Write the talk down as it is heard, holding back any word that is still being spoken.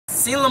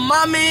Seen Lil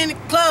Mama in the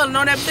club,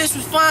 know that bitch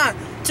was fine.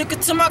 Took her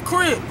to my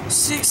crib,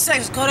 6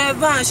 seconds, call that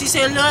Vine. She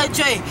said, Lil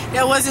Dre,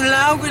 that wasn't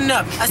long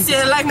enough. I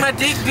said, like my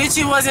dick, bitch,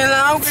 it wasn't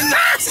long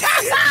enough. She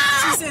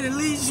said, at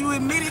least you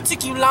admit it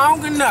took you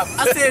long enough.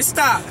 I said,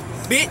 stop,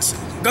 bitch.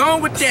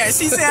 Gone with that.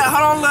 She said,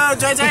 hold on, Lil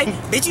Dre.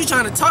 Bitch, you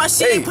trying to talk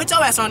shit? Put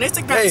your ass on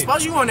Instagram.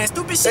 Suppose you on that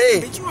stupid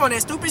shit. Bitch, you on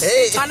that stupid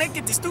shit. Trying to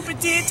get the stupid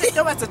dick. Take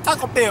your ass to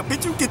Taco Bell.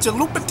 Bitch, you get your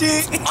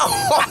Lupatin.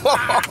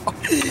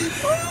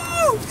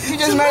 You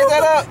just made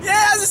that up? Yeah,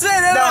 I just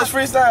said that. That was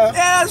freestyle?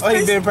 Yeah, it was freestyle. Oh,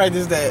 you didn't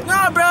practice that?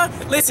 Nah, bro.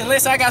 Listen,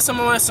 I got some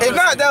of my songs. If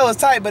not, that was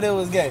tight, but it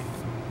was gay.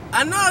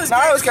 I know it's gay.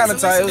 No, it was kind of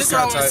tight. This is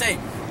what I want to say.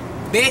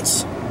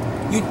 Bitch,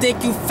 you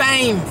think you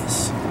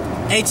famous.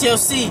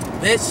 HLC,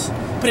 bitch.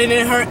 Put it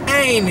in her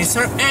anus,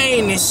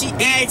 She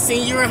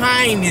asking your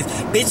highness.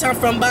 Bitch, I'm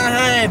from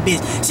behind,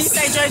 bitch. She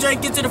say, Dre,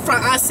 get to the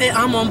front. I said,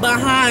 I'm on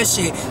behind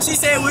shit. She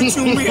said, what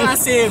you mean? I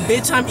said,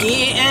 bitch, I'm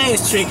eating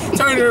ass trick.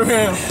 Turn it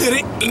around, put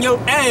it in your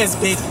ass,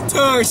 bitch.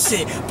 Tongue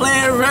shit.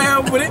 Play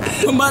around with it,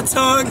 put my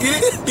tongue in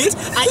it. Bitch,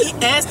 I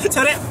eat ass.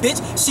 Tell that bitch,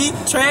 she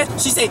trash.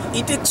 She say,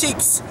 eat the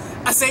cheeks.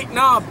 I say,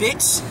 nah,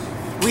 bitch.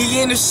 We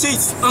in the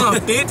sheets.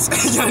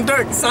 Bitch. Young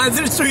Dirk, signs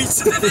of the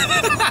streets.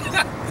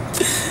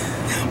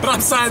 But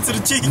I'm signed to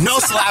the cheek.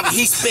 No saliva,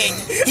 he spit.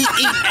 He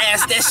eat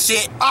ass, that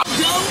shit. Go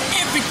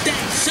everything.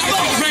 Show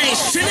up rain,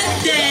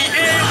 Trinidad.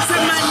 Every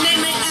time my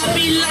name ain't I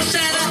be like,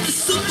 shout out to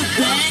Super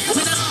Bad.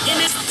 When I'm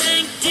in this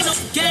thing, ain't no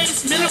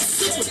games, man, I'm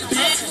super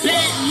bad.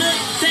 Bad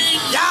little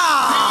thing.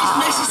 Yeah.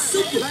 Man, she's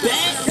super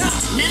bad. Now,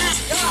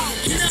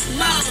 get up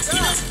loud, get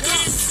up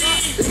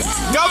dancing.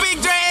 Go Big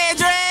Dre,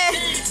 Dre.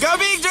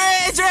 Go Big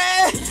Dre,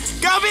 Dre.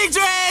 Go Big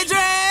Dre,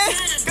 Dre.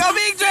 Go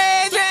Big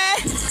Dre, Dre.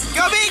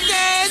 Go Big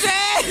Dre,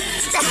 Dre.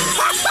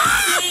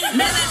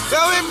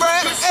 Go in, bro.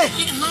 Hey.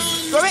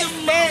 Go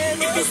in, man.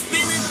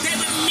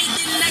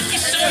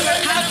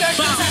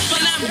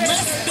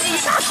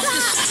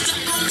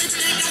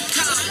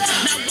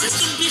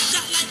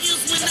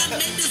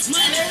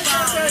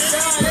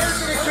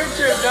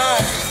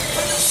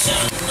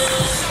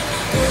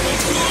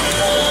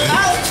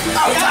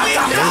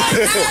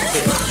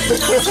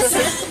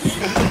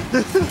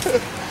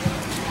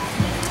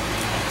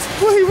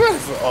 What he running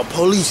for? Oh,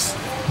 police.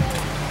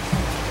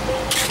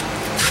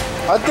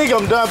 I think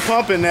I'm done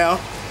pumping now.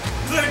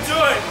 Look,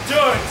 George.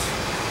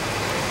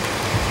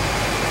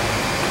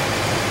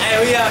 Hey,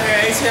 we out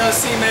here,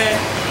 HLC, man.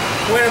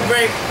 Winter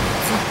break.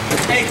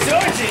 Hey,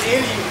 George, an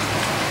idiot.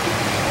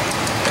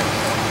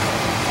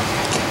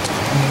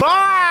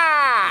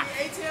 Bah!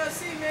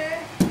 HLC, man.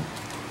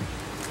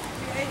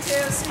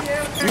 HLC,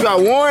 everything. You got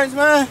warrants,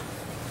 man?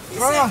 He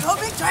said, go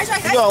Big Dre,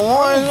 You got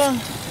warrants, man?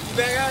 You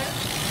back out here?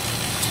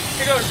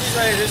 Here goes, this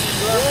right here, this is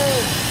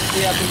love.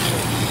 Yeah, Big Dre.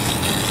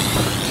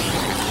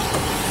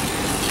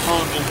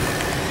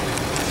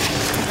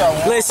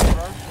 Listen.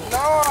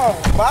 No,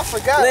 but I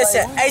forgot.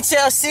 Listen, like,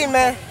 HLC,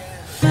 man.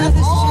 That's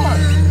hard.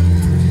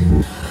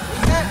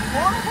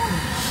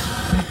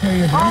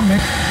 Is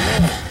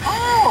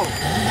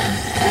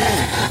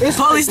that It's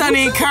police not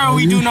even care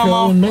we do no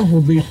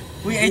more. We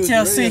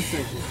HLC.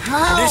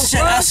 How? This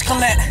shit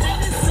escalate.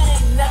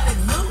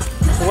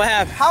 What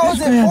happened? How is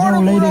it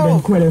portable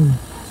though?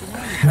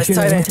 Let's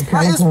tell that.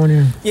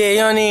 Yeah, you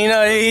don't even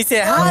know. He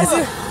said, how is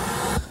it?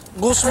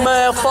 Goose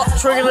man, fuck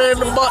trigger in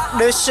the butt.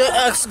 This shit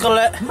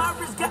escalate.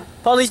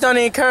 Police don't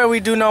even care we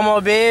do no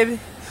more, baby.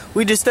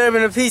 We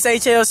disturbing the peace,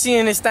 HLC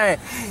in this thing.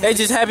 They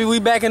just happy we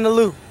back in the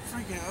loop.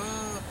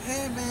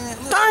 Hey man.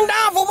 Look. Turn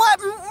down for what?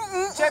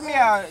 Check me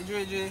out,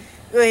 Dre.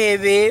 Go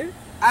ahead, baby.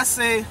 I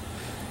say,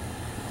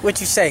 what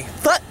you say?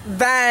 Fuck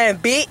Vine,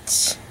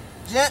 bitch.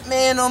 Jet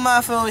man on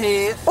my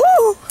forehead.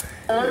 Ooh.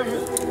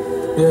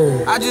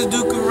 Yeah. I just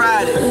do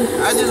karate.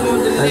 I just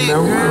want the neck,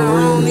 girl. I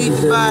don't need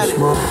the body.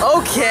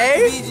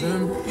 Okay.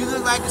 You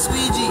look like a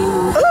squeegee.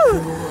 Ooh.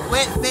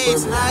 Wet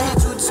face, and I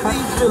hit you with the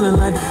squeegee. Feeling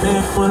like the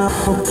band when I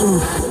come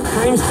through.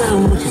 I ain't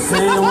saying what you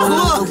saying when I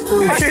come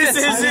through.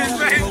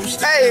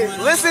 Hey,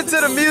 listen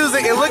to the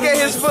music and look at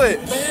his foot.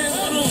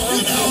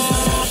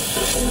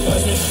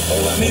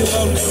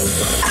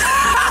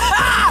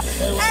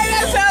 Hey,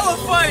 that's hella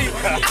funny.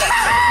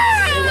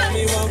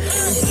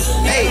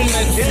 Hey,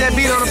 get that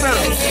beat on the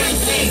pedal.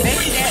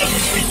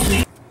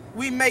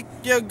 We make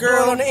your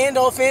girl on the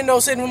endo,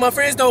 sitting with my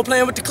friends though,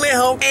 playing with the clear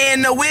hole.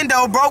 And the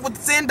window broke with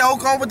the Nintendo,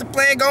 come with the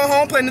plan, go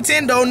home, play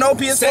Nintendo, no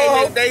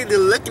PS4. They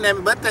looking at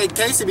me, but they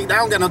can't see me. I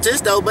don't got no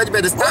Nintendo, but you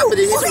better stop it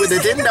and hit you with the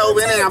Nintendo.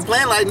 And I'm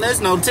playing like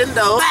there's no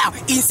Nintendo. Wow,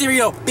 eating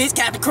cereal, bitch,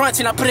 Captain Crunch,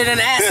 and I put it in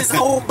the ass, it's a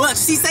whole bunch.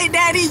 She say,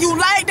 Daddy, you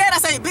like that? I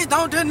say, bitch,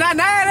 don't do none of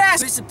that.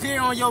 Bitch appear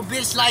on your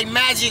bitch like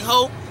Magic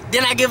Hope.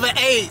 Then I give her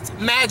AIDS,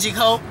 Magic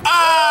Hope.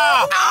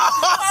 Oh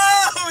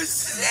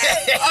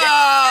shit!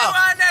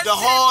 The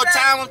whole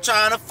time I'm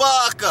trying to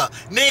fuck her.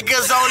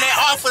 Niggas on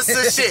that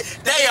officer shit,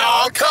 they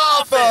all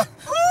coughing.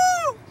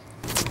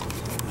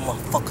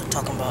 Motherfucker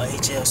talking about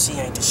HLC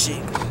ain't the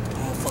shit.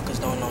 Motherfuckers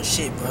don't know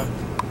shit, bro.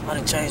 I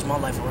done changed my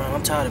life around.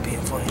 I'm tired of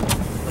being funny.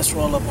 Let's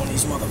roll up on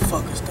these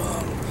motherfuckers,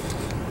 dog.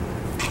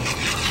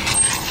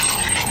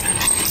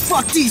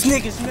 Fuck these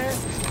niggas, man.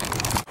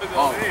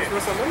 Oh, damn.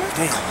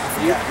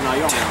 No,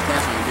 you don't have to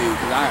catch me, dude.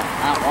 Cause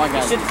all I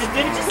got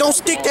is Don't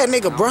stick that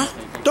nigga, bruh.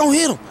 Don't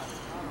hit him.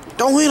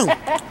 Don't hit him.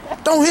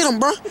 Don't hit him,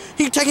 bruh.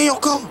 He taking your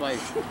car. like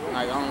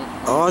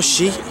Oh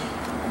shit.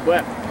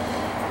 but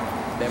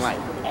they might.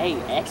 Hey,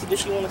 actually, does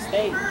she want to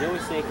stay? Joey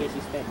said, can she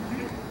stay?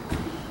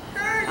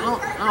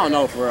 I don't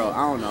know for real.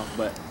 I don't know,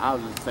 but I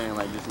was just saying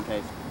like just in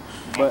case.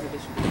 But Actually,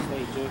 does she want to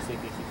stay? Joey said,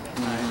 can she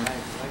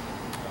stay?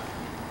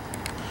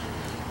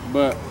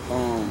 but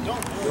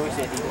Joey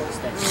said he want to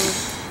stay.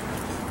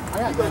 I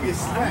got magic.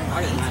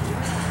 I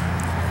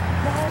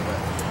got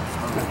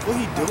magic. What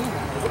he doing?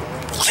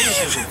 I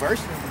just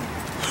reverse.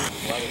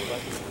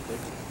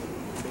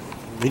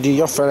 You did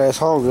your fat ass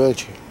home,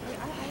 didn't you?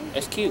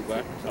 That's cute,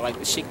 bro. I like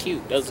the shit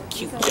cute. That was a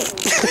cute joke.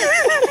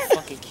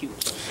 Fucking cute.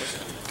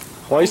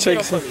 Why you Get taking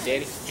off of me,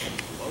 daddy.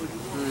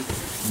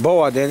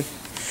 Boa, Danny?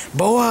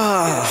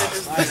 Boa!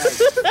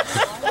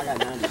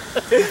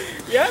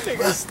 Yeah, I think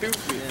that's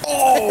stupid.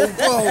 Oh,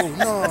 bro,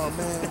 no,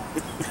 man.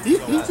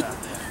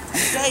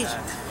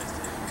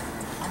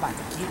 I'm about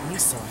to get me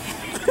some.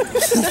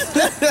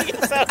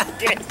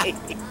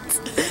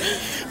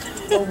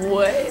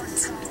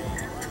 What?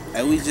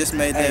 Hey, we just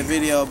made that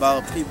video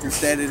about people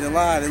standing in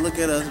line and look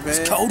at us, man.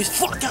 It's cold as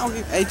fuck out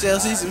here.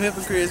 HLC some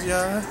hypocrites,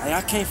 y'all. Hey,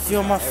 I can't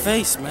feel my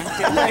face, man.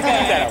 You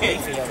got a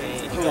leaf in your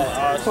head. You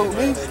got Who,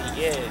 me?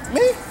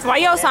 Yeah. Why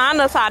your sign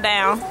upside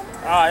down?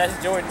 Oh,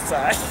 that's Jordan's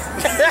side.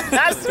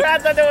 I swear I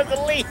thought there was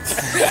a leaf.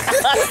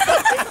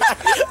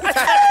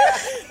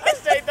 I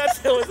straight thought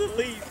there was a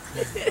leaf.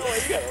 Oh,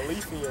 you got a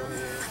leaf in your head.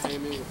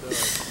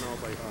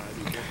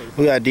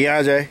 We got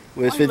DeAndre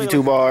with his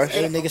 52 bars.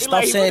 Hey, nigga,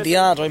 stop saying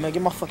DeAndre, man.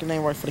 Get my fucking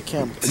name right for the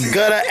camera.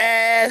 Gutter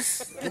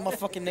ass. Get my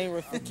fucking name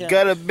right for the camera.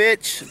 Gutter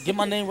bitch. Get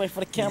my name right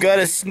for the camera.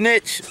 Gutter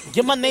snitch.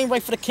 Get my name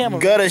right for the camera.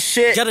 Gutter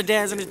shit. Gutter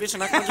dance in this bitch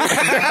and I can't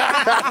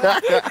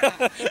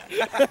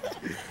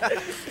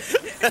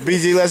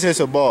BG, let's hit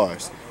some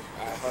bars.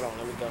 Hold on,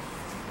 let me go.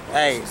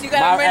 Hey, You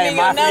gotta bring your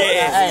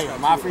number.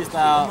 my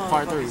freestyle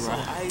part 3, bro.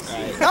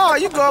 No,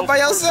 you go by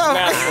yourself.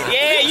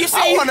 Yeah, you see,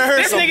 I wanna hear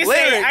this some nigga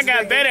lyrics, say I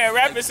got better at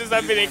rapping since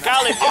I've been in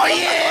college. Oh,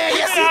 yeah,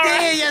 yes, he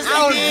did. Yes, he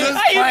did.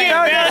 How you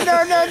get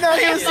better? No,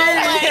 he was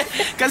saying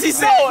because he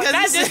said, No,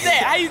 not just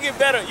that. How you get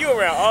better? You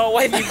around all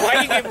white people. How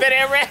you get better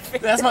at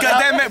rapping? because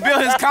that meant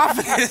build his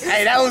confidence.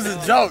 Hey, that was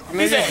a joke,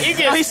 He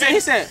said,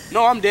 He said,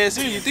 no, I'm dead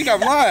serious. You think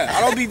I'm lying?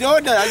 I don't be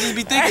doing that. I just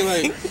be thinking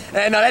like,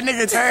 Hey, no, that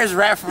nigga Terrence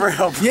rap for real,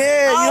 bro.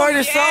 Yeah, you heard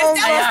his song?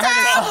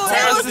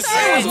 That was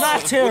terrible. It was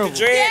not terrible.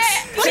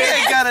 he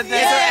ain't got a damn.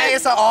 Hey,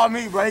 it's all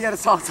me, bro. You gotta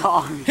talk to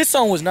all me. His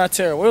song was not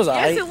terrible. It was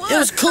alright. Yes, it was. It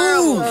was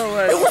cool.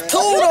 It was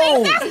cool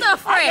though. That's not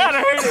fresh.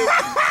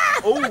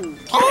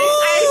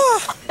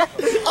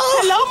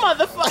 Hello,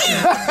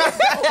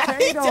 motherfucker.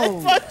 He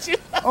just fucked you.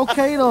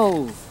 Okay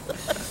though.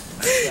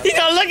 He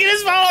gonna look at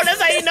his phone.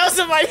 That's how you know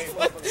somebody.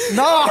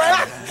 No.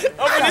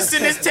 I'm gonna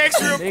send this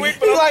text real quick.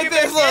 But He I'm like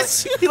gonna get back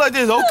this, look. He like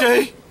this,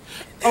 okay.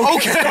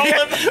 Okay.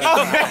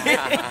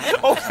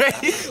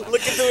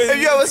 looking through his. If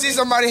you ever see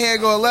somebody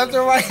hand going left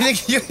or right,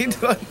 nigga, you ain't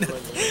doing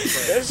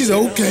nothing. He's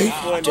okay.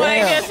 Boy,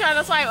 just trying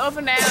to swipe up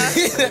and down.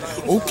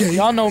 Okay.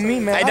 Y'all know me,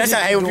 man. Hey, that's how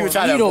I hate when people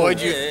try to avoid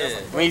you.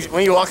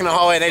 When you walk in the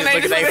hallway, they just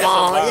look at their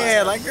phone.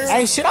 Yeah, like, girl.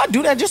 Hey, shit, I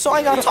do that just so I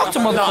ain't gotta talk to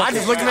motherfuckers. No, I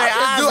just look in their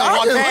eyes and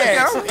walk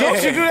past.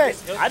 Don't you do that?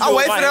 I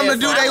wait for them to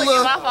do I their look at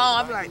little. my phone,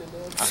 I be like,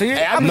 See?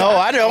 No,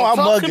 I don't. I'm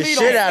bugging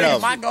shit out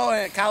of My him. goal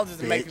in college is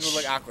to make people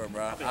look awkward,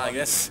 bro. Like,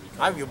 that's,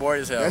 I get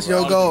bored as hell. That's bro.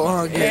 your goal,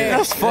 huh? Yeah,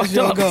 That's fucked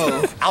up.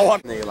 Go. I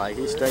want nigga like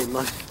he's straight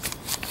money.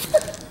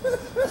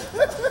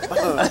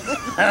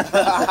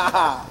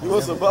 You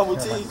want some bubble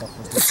tea?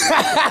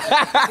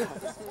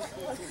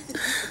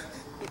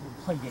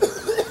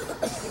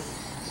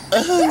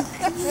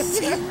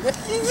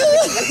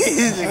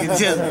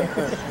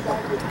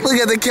 Look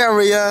at the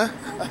camera, y'all.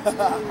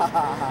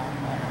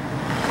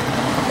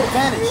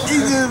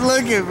 He's just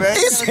looking, man.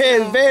 He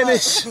said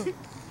vanish. You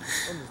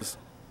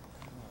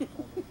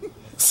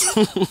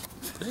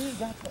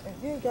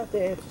ain't got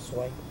the answer,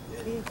 Sway.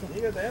 He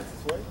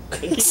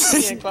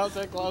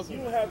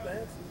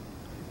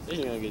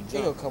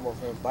gonna come over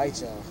here and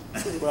bite y'all.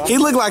 He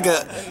look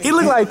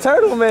like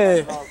Turtle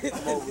Man.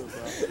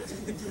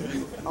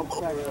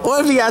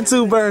 What if he got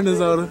 2 burners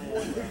on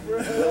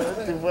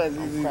him?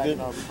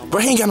 Bro,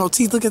 he ain't got no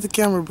teeth. Look at the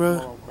camera,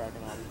 bro.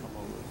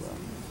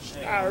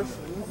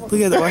 Look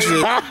at that. Watch it.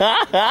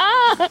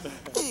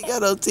 He ain't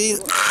got no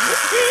teeth.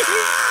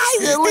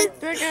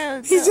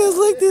 He just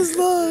licked his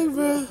lung,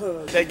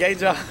 bro. That gay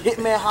job.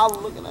 Hitman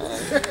Holler looking at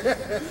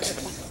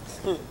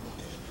it.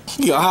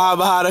 You gonna hide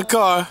behind the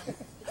car.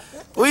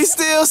 We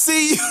still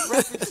see you.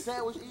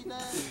 Sandwich eating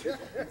ass.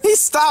 He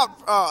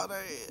stopped. Oh,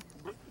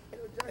 there.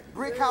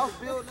 Brick house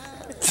built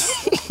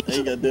ass.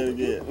 Ain't gonna do it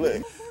again.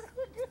 Look.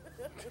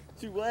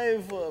 What you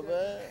waiting for,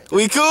 man?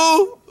 We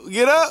cool?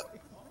 Get up.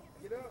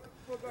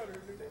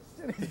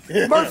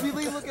 Murphy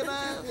Lee looking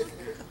ass.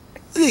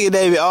 Look at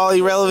David, all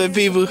irrelevant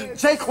people. Look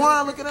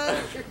Jaquan looking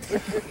ass. at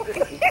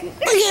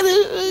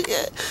it. Look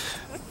at it.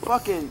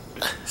 Fucking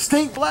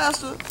Stink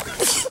Blaster.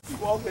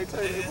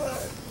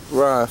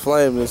 Ron,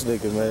 flame this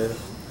nigga, man.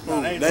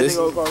 This,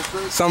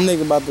 some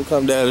nigga about to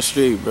come down the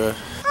street, bro.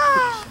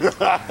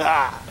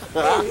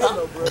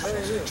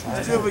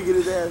 Still get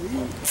his ass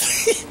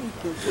eat.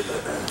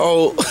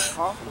 Oh,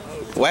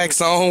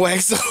 wax on,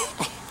 wax on.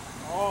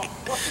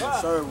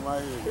 Serve him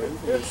right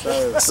here,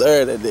 bro.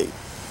 Sir, that nigga.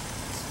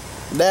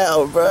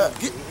 Now, bro.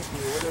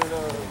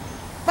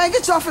 Man,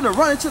 get y'all finna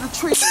run into the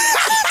tree.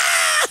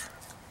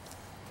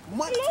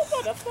 What?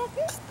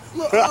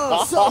 Look,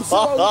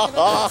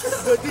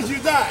 But did you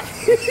die?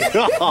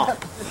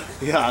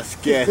 Yeah,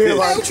 scared.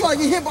 Man, I'm trying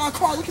to get hit by a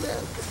car. Look at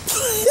that.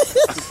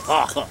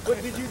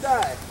 But did you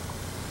die?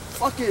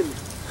 Fucking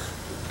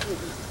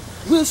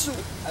whistle.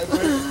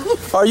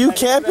 Are you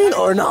camping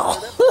or no?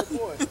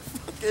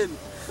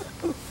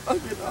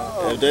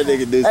 If that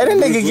nigga do Hey, that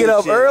nigga get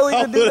up shit, early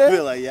to do that? Be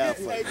like, yeah,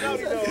 fuck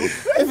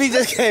If he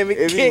just came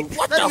and kicked.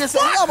 What the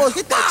fuck? He almost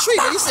hit that tree.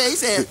 He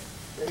said,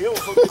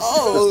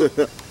 oh,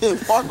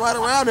 walk right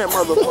around that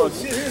motherfucker.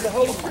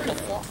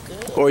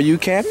 Are you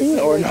camping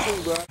or no?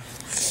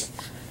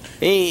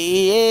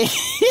 Hey.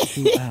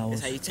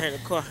 That's how you turn the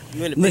car.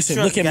 You in the Listen,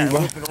 big truck, look at you me, gotta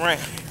bro. whip it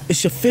around.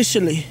 It's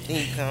officially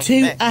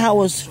 2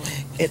 hours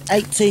and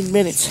 18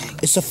 minutes.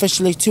 It's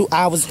officially 2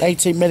 hours and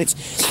 18 minutes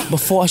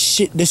before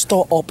the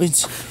store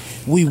opens.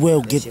 We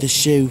will get the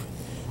shoe.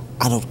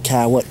 I don't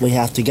care what we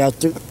have to go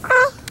through.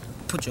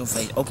 Put your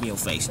face, open your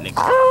face, nigga.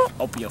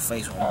 Open your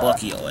face or I'll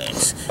bucky your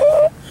ass.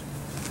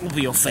 Open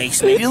your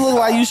face, nigga. You look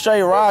like you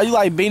straight raw. You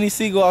like Beanie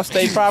Siegel off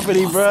state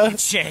property, bro.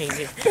 Change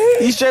it.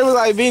 You straight look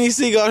like Beanie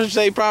Siegel off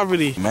state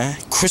property. Man,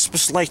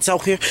 Christmas lights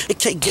out here. It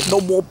can't get no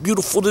more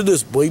beautiful than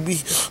this, baby.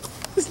 This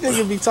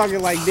nigga be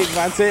talking like Dick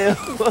Vitale.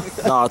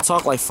 Nah,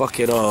 talk like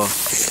fucking,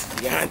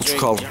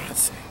 DeAndre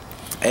Johnson.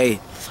 Hey,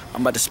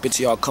 I'm about to spit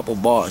to y'all a couple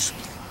bars.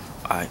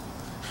 Alright.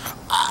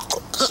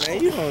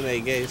 Man, you on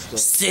that gay stuff.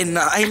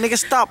 Hey, nigga,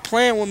 stop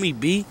playing with me,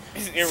 B.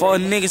 Before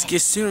niggas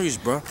get serious,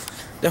 bro.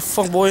 That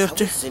fuck boy up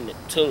there. I was in the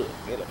tub.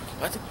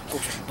 About to go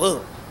some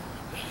bug.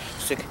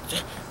 Make a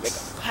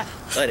pot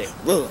of that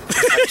rub.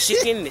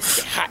 Chicken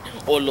is hot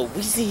or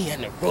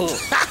Louisiana rub.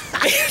 That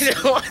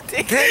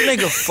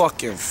nigga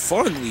fucking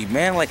funny,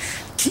 man. Like,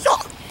 can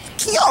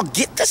y'all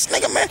get this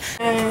nigga, man?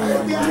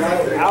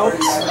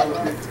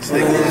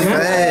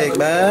 Hey,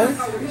 man.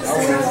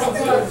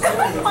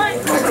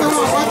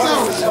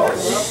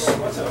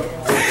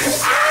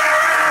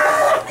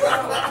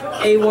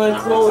 A1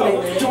 clothing.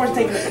 George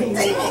taking a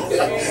piece.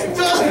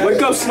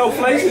 Wake up,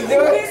 Snowflake.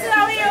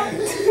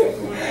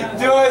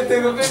 George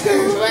taking a piece.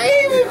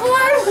 Baby,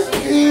 boy.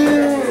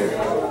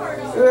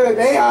 Good,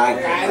 they are.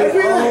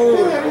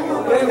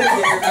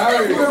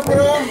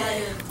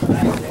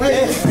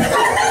 Wait,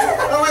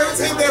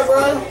 take that,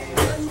 bro.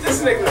 This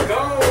nigga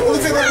gone.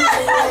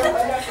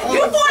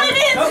 You bought it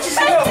in.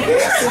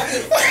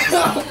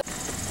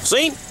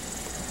 See?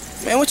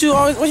 Man, what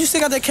you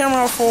stick out that camera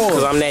out for?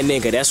 Cause I'm that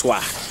nigga, that's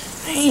why.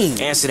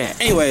 Dang. Answer that.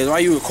 Anyways,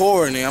 while you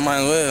recording, I might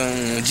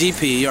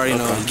GP, you already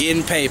know.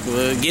 Getting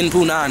paper, getting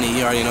punani,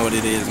 you already know what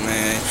it is,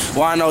 man.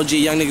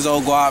 YNOG, young niggas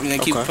old guap, and they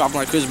keep popping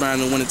like Chris Brown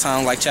in the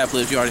wintertime, like Chap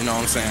Lips, you already know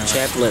what I'm saying.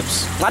 Chap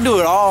Lips. I do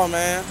it all,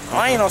 man.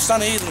 I ain't no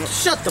son either.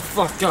 Shut the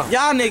fuck up.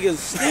 Y'all niggas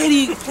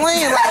steady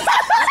playing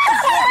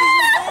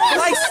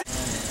like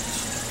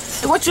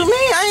what you mean?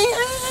 I ain't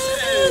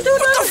do that.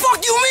 What the fuck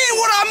you mean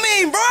what I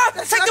mean, bro?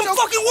 Take them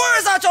fucking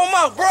words out your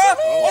mouth, bro.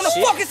 On the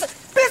fucking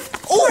bitch.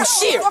 Oh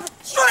shit.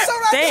 Strip.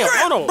 Damn,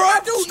 hold on. Bro,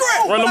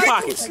 strip. Run them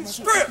pockets.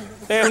 Strip.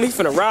 Damn, he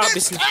finna rob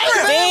this.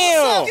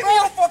 Damn. Give me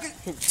your fucking.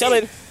 Tell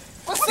it.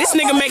 This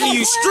nigga making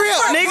you strip,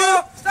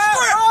 nigga. Damn.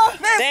 Oh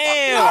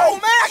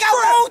man, I got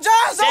old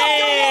Johns on.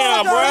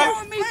 Damn, bro.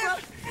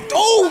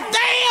 Oh,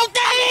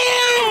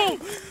 damn.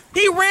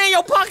 He ran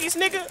your pockets,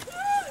 nigga.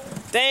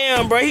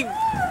 Damn, bro.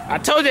 I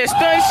told you that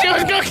stun shit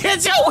was gonna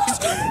catch up.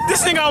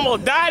 This nigga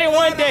almost died in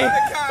one day.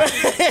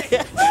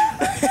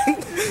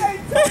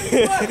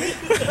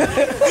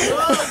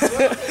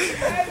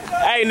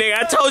 Hey, nigga,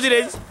 I told you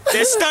that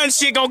stun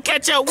shit gonna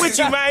catch up with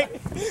you, man. Night,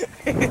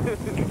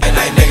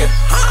 nigga.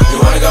 You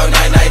wanna go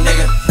night, night,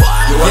 nigga?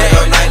 You wanna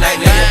go night, night,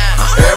 nigga?